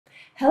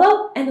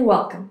Hello and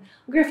welcome!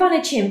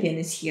 Grafana Champion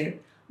is here.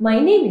 My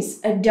name is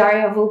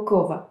Daria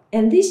Volkova,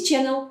 and this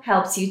channel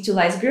helps you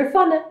utilize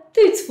Grafana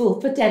to its full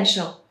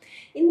potential.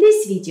 In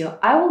this video,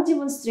 I will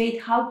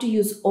demonstrate how to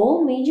use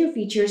all major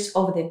features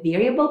of the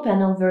Variable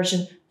Panel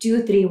version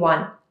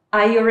 2.3.1.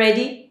 Are you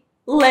ready?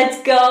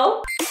 Let's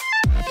go!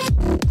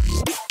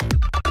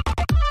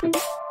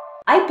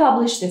 I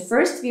published the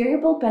first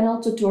Variable Panel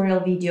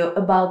tutorial video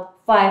about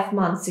 5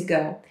 months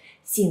ago.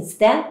 Since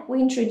then, we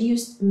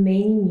introduced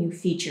many new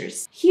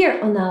features. Here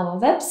on our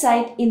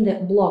website, in the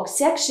blog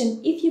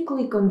section, if you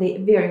click on the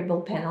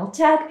Variable Panel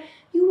tag,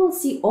 you will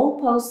see all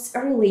posts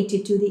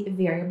related to the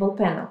Variable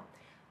Panel.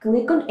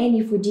 Click on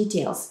any for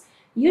details.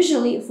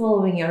 Usually,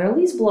 following a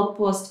release blog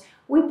post,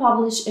 we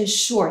publish a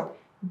short,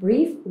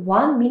 brief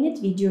 1-minute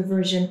video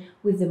version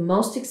with the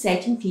most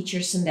exciting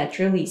features in that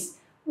release.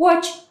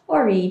 Watch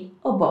or read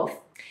or both.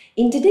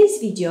 In today's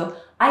video,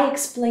 I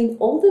explain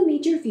all the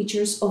major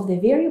features of the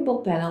Variable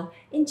Panel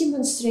and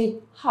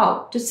demonstrate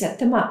how to set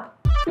them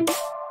up.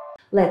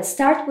 Let's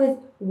start with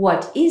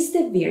what is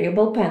the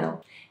Variable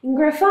Panel. In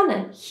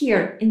Grafana,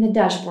 here in the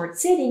dashboard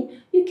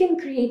setting, you can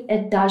create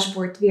a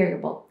dashboard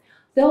variable.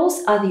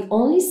 Those are the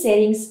only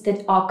settings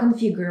that are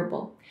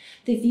configurable.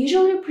 The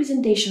visual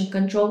representation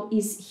control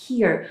is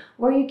here,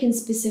 where you can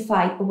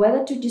specify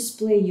whether to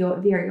display your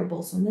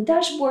variables on the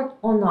dashboard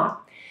or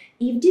not.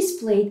 If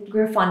displayed,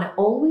 Grafana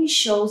always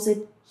shows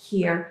it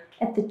here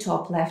at the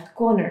top left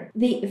corner.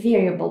 The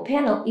Variable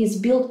Panel is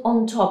built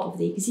on top of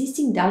the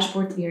existing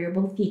dashboard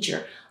variable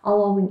feature,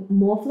 allowing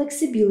more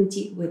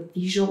flexibility with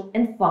visual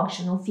and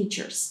functional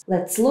features.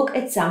 Let's look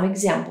at some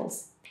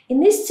examples. In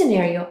this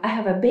scenario, I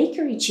have a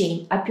bakery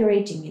chain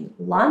operating in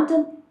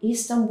London,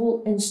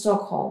 Istanbul, and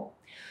Stockholm.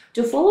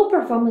 To follow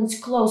performance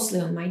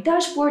closely on my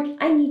dashboard,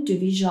 I need to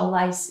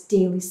visualize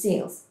daily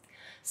sales.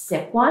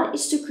 Step 1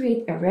 is to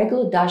create a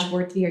regular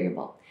dashboard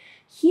variable.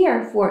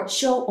 Here, for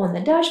Show on the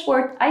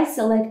Dashboard, I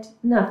select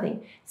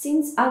Nothing,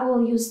 since I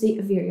will use the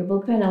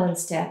Variable Panel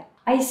instead.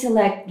 I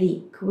select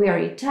the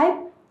query type,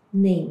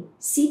 name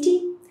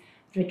city,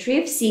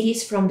 retrieve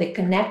cities from the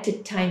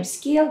connected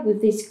timescale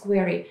with this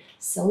query,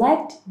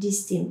 select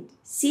distinct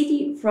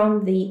city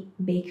from the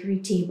bakery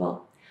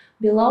table.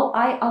 Below,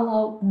 I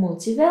allow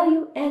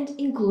multi-value and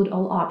include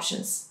all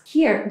options.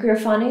 Here,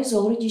 Grafana is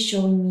already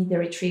showing me the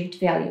retrieved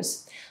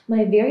values.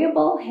 My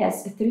variable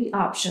has 3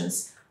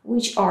 options,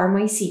 which are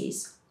my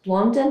cities: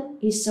 London,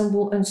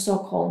 Istanbul, and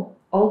Stockholm.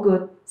 All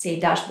good, say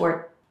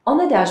dashboard. On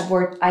the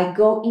dashboard, I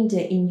go into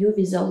a new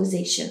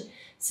visualization.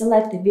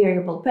 Select the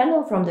Variable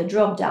Panel from the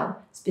drop-down,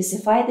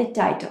 specify the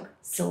title,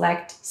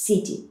 select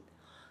City.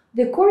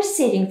 The core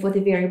setting for the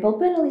Variable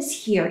Panel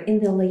is here in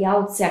the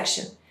Layout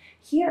section.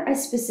 Here I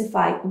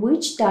specify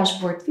which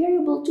dashboard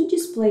variable to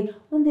display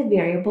on the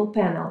Variable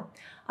Panel.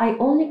 I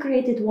only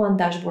created one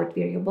dashboard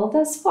variable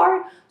thus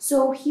far,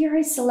 so here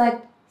I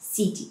select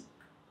City.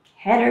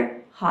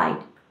 Header,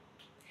 hide.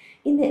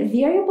 In the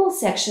Variable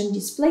section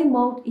Display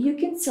Mode, you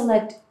can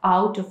select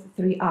out of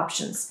 3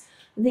 options.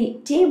 The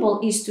table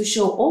is to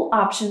show all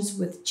options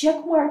with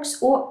check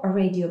marks or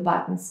radio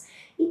buttons.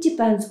 It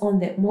depends on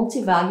the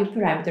multi-value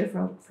parameter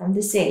from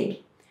the setting.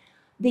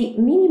 The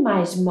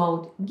Minimize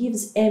mode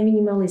gives a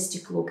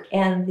minimalistic look,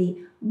 and the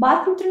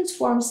button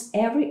transforms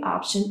every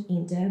option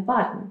into a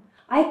button.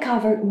 I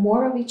cover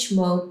more of each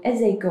mode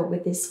as I go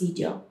with this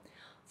video.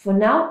 For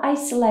now, I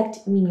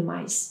select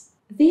Minimize.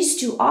 These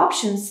 2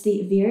 options,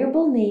 the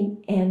variable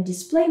name and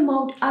display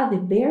mode, are the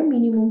bare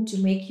minimum to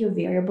make your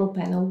Variable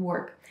Panel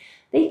work.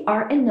 They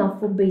are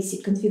enough for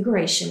basic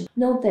configuration.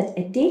 Note that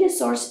a data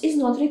source is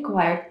not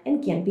required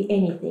and can be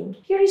anything.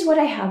 Here is what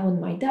I have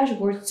on my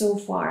dashboard so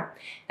far.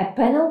 A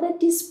panel that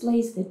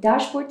displays the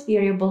dashboard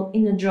variable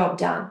in a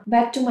drop-down.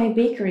 Back to my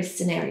bakery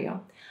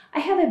scenario.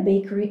 I have a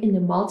bakery in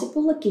the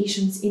multiple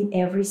locations in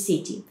every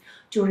city.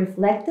 To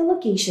reflect the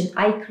location,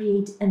 I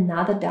create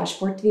another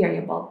dashboard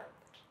variable.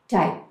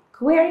 Type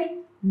query,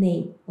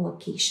 name,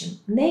 location,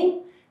 name,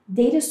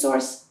 data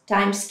source,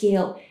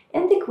 timescale,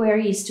 and the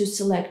query is to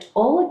select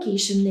all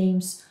location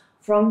names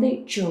from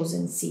the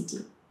chosen city.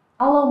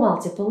 Allow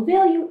multiple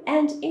value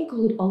and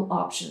include all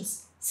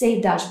options.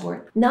 Save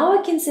dashboard. Now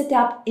I can set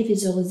up a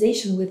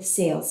visualization with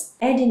sales.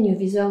 Add a new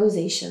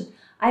visualization.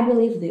 I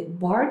believe the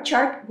bar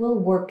chart will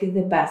work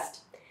the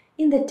best.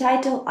 In the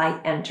title, I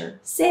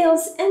enter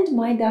sales and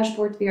my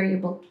dashboard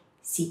variable,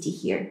 city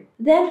here.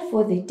 Then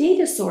for the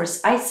data source,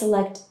 I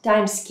select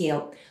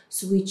timescale,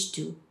 switch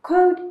to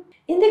code.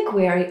 In the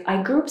query,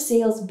 I group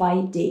sales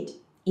by date.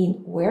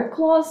 In Where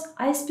clause,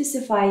 I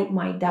specify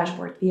my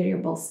dashboard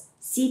variables,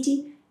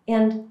 city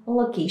and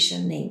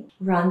location name.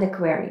 Run the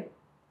query.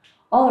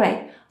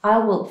 Alright, I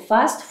will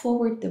fast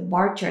forward the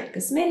bar chart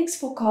cosmetics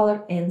for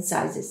color and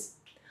sizes.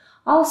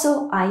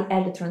 Also, I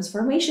add a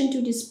transformation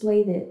to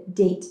display the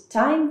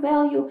date-time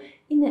value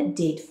in a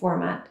date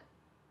format.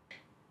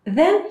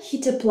 Then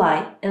hit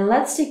apply and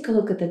let's take a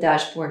look at the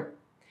dashboard.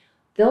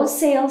 Those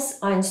sales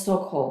are in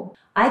Stockholm.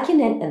 I can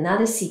add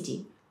another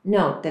city.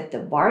 Note that the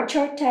bar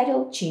chart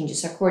title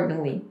changes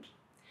accordingly.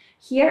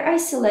 Here I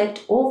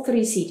select all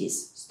 3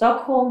 cities,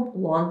 Stockholm,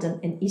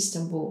 London, and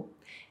Istanbul.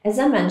 As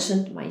I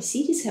mentioned, my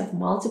cities have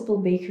multiple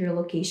bakery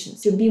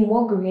locations. To be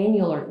more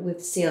granular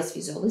with sales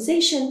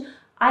visualization,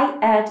 I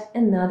add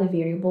another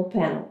variable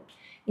panel.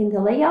 In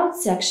the Layout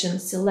section,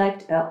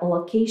 select a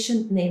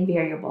location name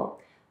variable.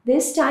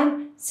 This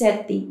time,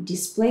 set the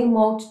display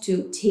mode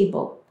to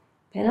Table,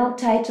 panel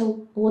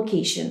title,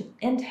 location,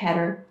 and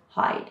header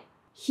hide.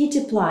 Hit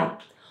Apply.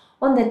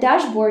 On the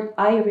dashboard,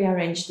 I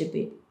rearranged a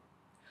bit.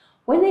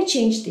 When I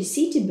change the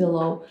city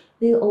below,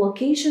 the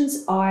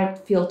locations are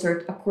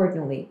filtered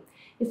accordingly.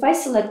 If I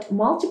select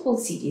multiple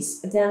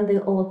cities, then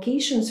the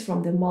locations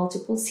from the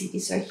multiple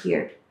cities are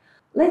here.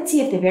 Let's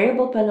see if the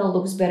variable panel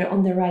looks better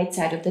on the right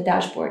side of the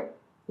dashboard.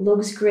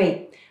 Looks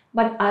great,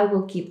 but I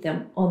will keep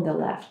them on the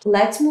left.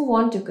 Let's move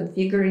on to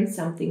configuring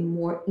something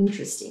more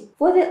interesting.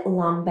 For the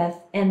Lambeth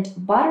and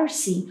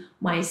Battersea,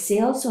 my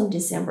sales on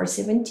December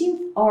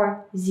 17th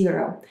are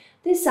 0.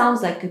 This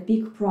sounds like a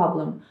big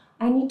problem.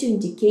 I need to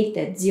indicate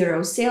that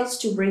 0 sales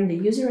to bring the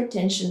user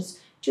attention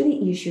to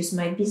the issues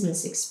my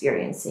business is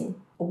experiencing.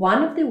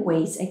 One of the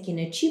ways I can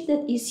achieve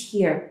that is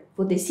here.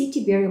 For the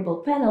city variable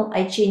panel,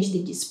 I change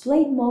the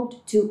display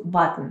mode to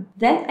button.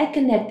 Then I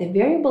connect the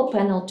variable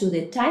panel to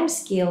the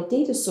timescale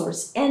data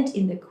source and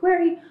in the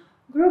query,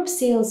 group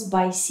sales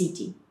by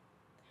city.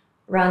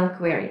 Run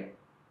query.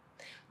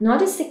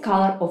 Notice the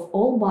color of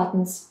all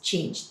buttons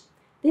changed.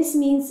 This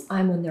means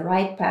I'm on the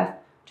right path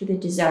to the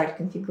desired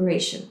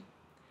configuration.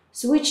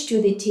 Switch to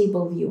the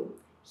table view.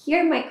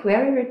 Here my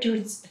query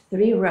returns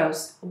 3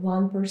 rows,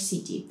 1 per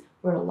city,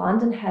 where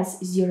London has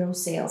 0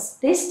 sales.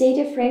 This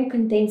data frame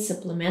contains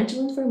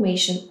supplemental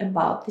information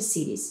about the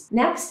cities.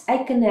 Next,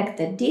 I connect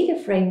the data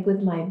frame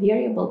with my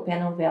variable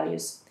panel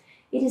values.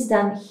 It is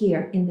done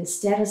here in the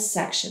status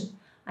section.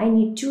 I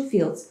need 2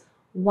 fields,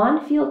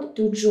 one field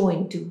to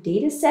join 2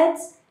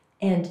 datasets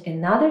and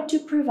another to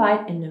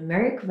provide a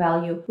numeric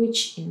value,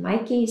 which in my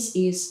case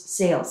is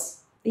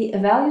sales. The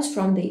values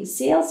from the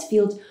sales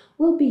field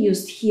will be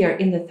used here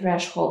in the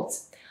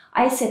thresholds.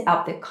 I set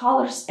up the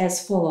colors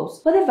as follows.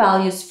 For the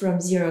values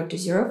from 0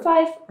 to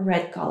 05,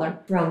 red color,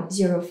 from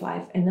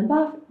 05 and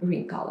above,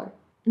 green color.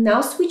 Now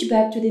switch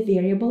back to the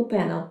variable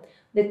panel.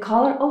 The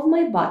color of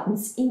my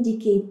buttons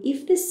indicate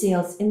if the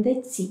sales in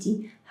that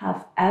city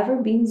have ever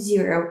been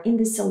 0 in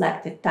the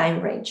selected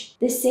time range.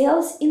 The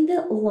sales in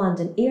the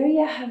London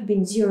area have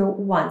been 0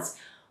 once.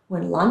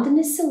 When London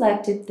is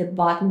selected, the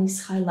button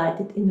is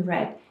highlighted in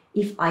red.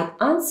 If I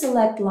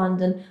unselect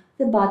London,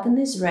 the button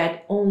is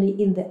red only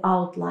in the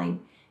outline.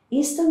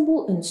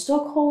 Istanbul and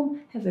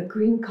Stockholm have a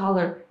green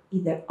color,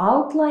 either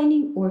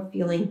outlining or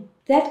filling.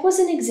 That was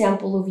an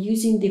example of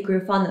using the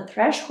Grafana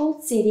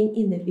Threshold setting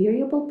in the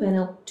variable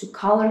panel to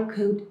color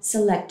code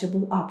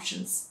selectable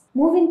options.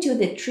 Moving to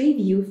the tree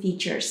view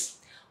features.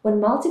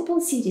 When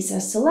multiple cities are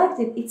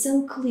selected, it's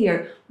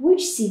unclear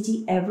which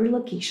city every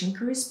location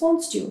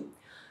corresponds to.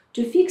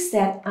 To fix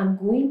that, I'm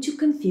going to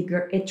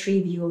configure a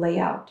tree view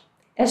layout.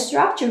 A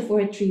structure for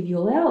a tree view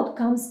layout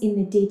comes in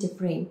the data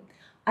frame.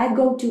 I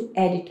go to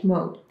Edit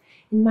mode.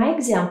 In my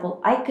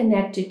example, I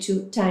connect it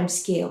to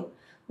timescale.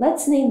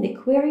 Let's name the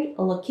query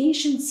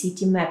location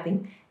city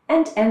mapping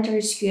and enter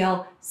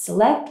SQL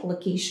select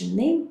location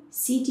name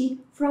city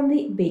from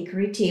the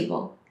bakery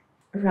table.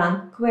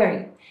 Run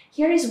query.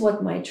 Here is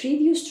what my tree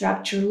view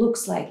structure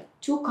looks like.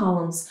 2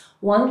 columns,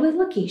 one with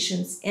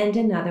locations and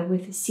another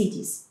with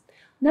cities.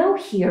 Now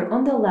here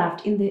on the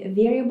left in the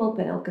variable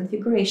panel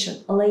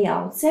configuration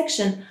layout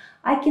section,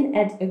 I can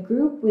add a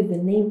group with the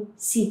name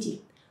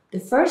city. The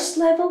first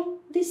level,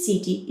 the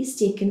city, is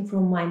taken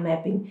from my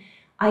mapping.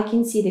 I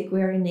can see the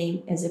query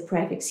name as a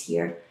prefix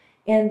here,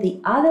 and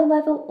the other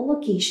level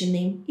location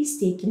name is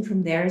taken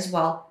from there as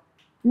well.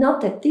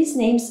 Note that these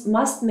names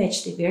must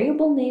match the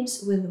variable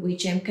names with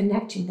which I'm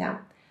connecting them.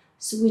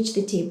 Switch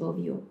the table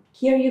view.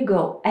 Here you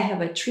go, I have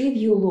a tree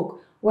view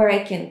look where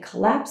I can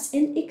collapse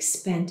and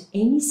expand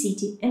any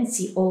city and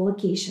see all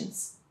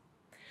locations.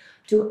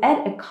 To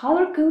add a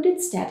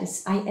color-coded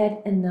status, I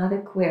add another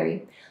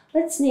query.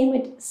 Let's name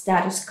it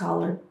status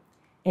color.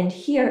 And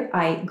here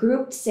I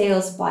grouped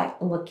sales by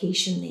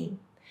location name.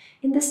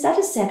 In the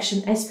status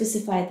section, I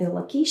specify the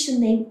location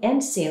name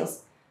and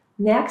sales.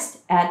 Next,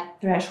 add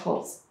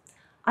thresholds.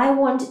 I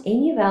want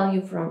any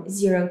value from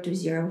 0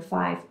 to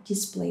 05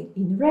 displayed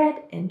in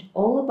red and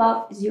all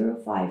above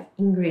 05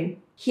 in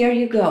green. Here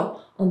you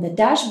go. On the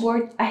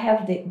dashboard, I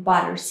have the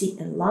Battersea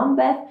and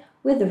Lambeth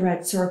with the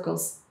red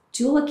circles,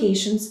 2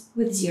 locations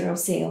with 0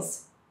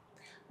 sales.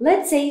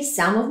 Let's say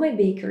some of my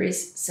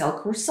bakeries sell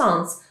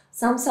croissants,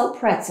 some sell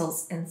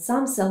pretzels, and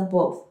some sell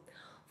both.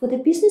 For the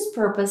business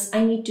purpose,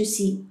 I need to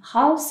see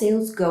how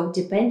sales go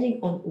depending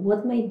on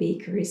what my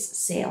bakeries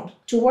sell.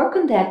 To work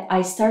on that,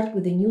 I start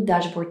with a new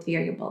dashboard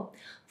variable.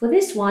 For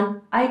this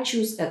one, I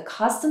choose a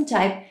custom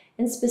type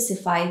and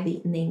specify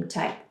the name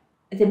type.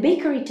 The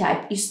bakery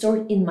type is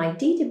stored in my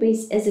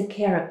database as a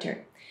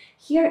character.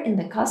 Here in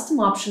the custom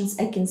options,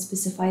 I can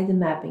specify the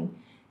mapping.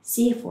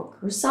 C for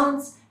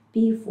croissants,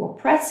 P for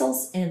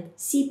pretzels, and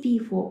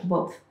CP for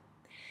both.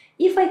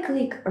 If I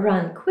click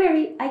Run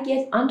Query, I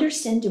get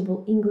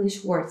understandable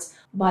English words,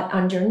 but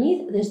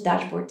underneath this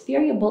dashboard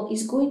variable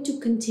is going to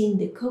contain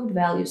the code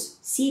values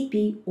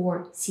CP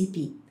or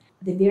CP.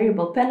 The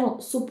variable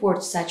panel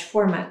supports such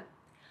format.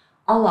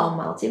 Allow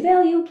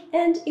multi-value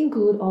and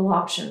include all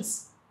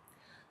options.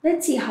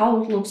 Let's see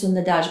how it looks on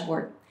the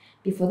dashboard.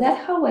 Before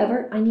that,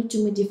 however, I need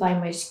to modify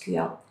my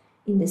SQL.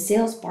 In the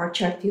sales bar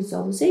chart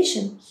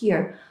visualization,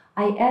 here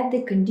I add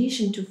the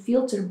condition to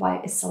filter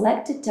by a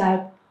selected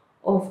type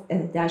of a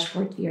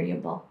dashboard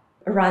variable.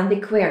 Run the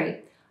query.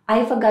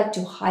 I forgot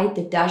to hide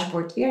the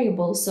dashboard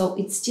variable, so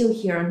it's still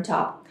here on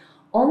top.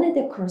 Only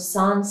the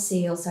croissant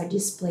sales are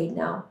displayed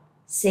now.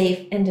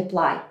 Save and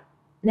apply.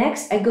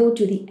 Next, I go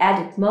to the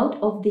edit mode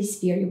of this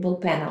variable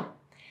panel.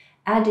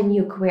 Add a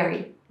new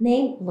query.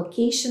 Name,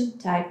 location,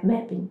 type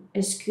mapping.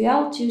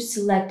 SQL to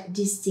select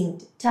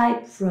distinct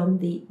type from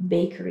the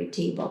bakery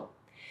table.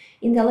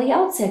 In the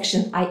layout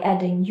section, I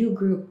add a new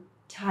group,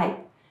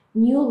 type,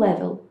 new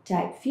level,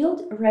 type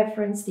field,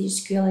 reference the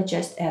SQL I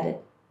just added.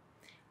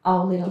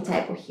 Our little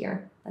typo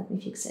here. Let me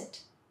fix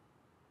it.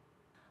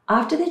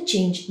 After the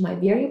change, my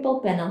variable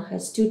panel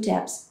has two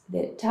tabs.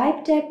 The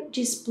Type tab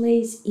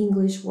displays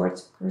English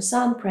words,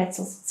 croissant,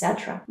 pretzels,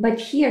 etc. But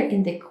here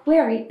in the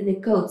query, the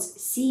codes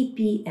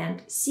CP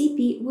and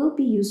CP will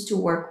be used to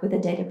work with the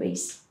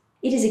database.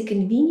 It is a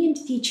convenient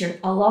feature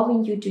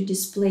allowing you to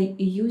display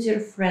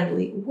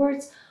user-friendly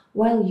words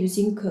while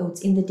using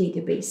codes in the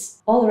database.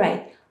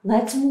 Alright,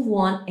 let's move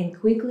on and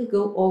quickly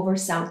go over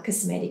some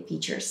cosmetic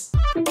features.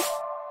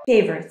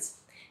 Favorites.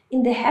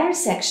 In the header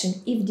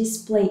section, if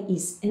display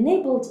is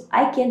enabled,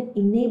 I can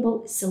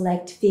enable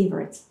select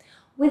favorites.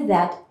 With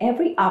that,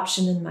 every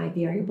option in my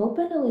variable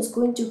panel is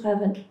going to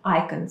have an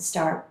icon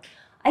star.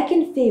 I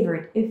can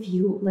favorite a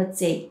few, let's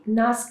say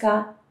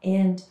Nazca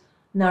and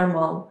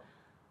Normal.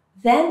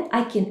 Then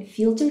I can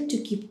filter to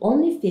keep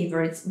only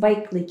favorites by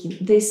clicking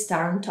this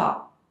star on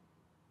top.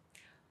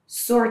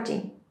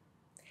 Sorting.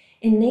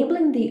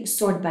 Enabling the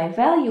sort by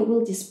value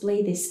will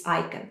display this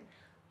icon.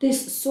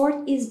 This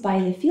sort is by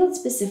the field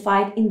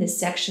specified in the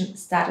section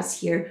status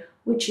here,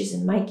 which is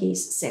in my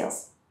case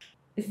sales.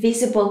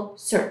 Visible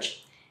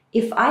search.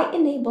 If I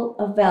enable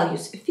a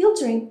values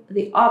filtering,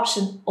 the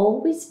option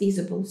always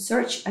visible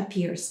search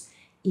appears.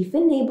 If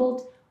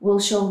enabled, will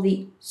show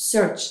the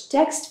search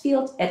text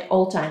field at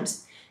all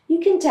times.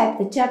 You can type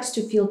the text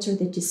to filter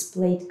the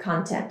displayed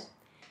content.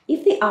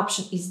 If the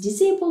option is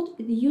disabled,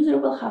 the user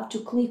will have to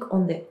click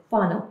on the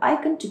funnel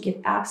icon to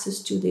get access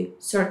to the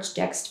search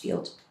text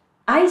field.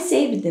 I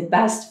saved the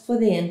best for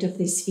the end of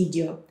this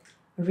video,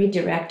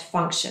 redirect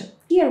function.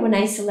 Here, when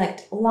I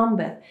select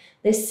Lambeth,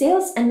 the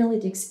sales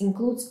analytics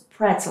includes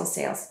pretzel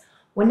sales.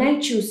 When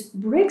I choose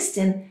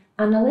Brixton,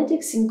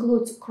 analytics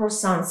includes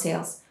croissant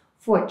sales.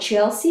 For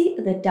Chelsea,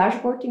 the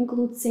dashboard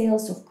includes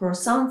sales of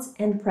croissants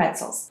and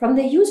pretzels. From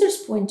the user's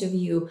point of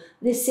view,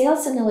 the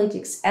sales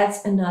analytics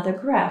adds another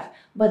graph,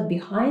 but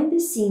behind the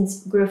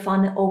scenes,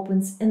 Grafana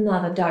opens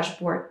another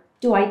dashboard.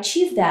 To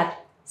achieve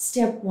that,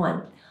 step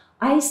 1.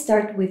 I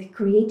start with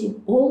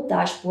creating all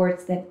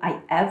dashboards that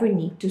I ever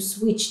need to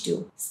switch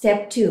to.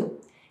 Step 2.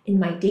 In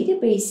my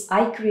database,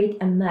 I create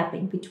a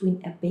mapping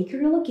between a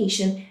bakery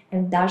location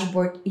and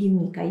dashboard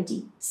unique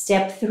ID.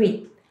 Step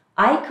 3.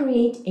 I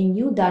create a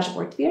new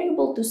dashboard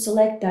variable to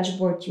select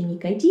dashboard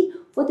unique ID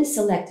for the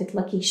selected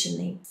location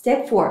name.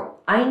 Step 4.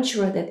 I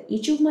ensure that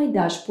each of my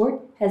dashboard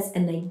has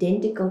an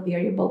identical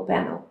variable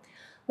panel.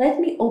 Let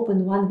me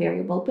open one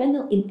variable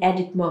panel in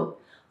edit mode.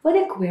 For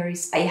the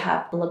queries, I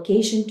have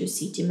location to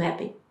city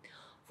mapping.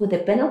 For the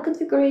panel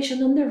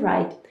configuration on the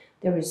right,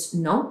 there is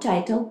no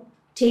title,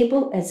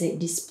 table as a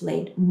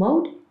displayed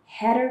mode,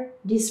 header,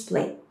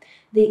 display.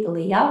 The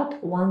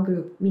layout, one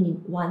group,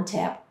 meaning one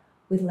tab,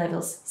 with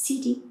levels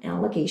city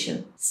and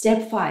location.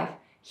 Step 5.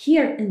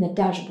 Here in the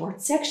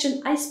dashboard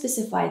section, I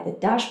specify the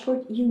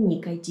dashboard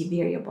unique ID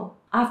variable.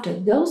 After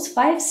those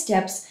 5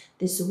 steps,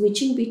 the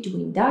switching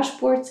between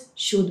dashboards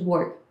should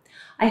work.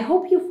 I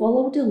hope you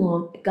followed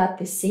along, got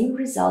the same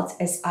results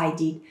as I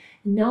did.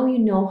 Now you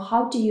know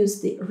how to use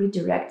the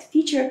redirect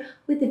feature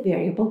with the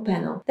variable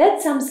panel.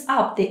 That sums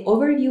up the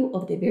overview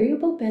of the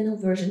variable panel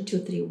version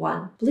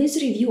 2.3.1.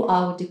 Please review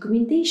our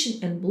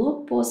documentation and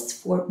blog posts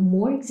for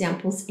more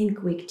examples and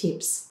quick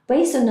tips.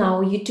 Based on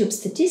our YouTube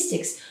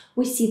statistics,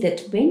 we see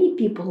that many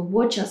people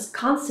watch us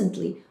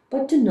constantly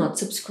but do not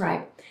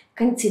subscribe.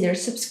 Consider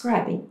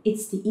subscribing.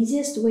 It's the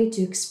easiest way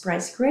to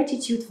express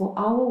gratitude for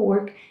our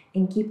work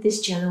and keep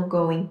this channel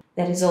going.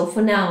 That is all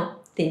for now.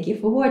 Thank you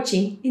for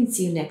watching and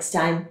see you next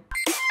time.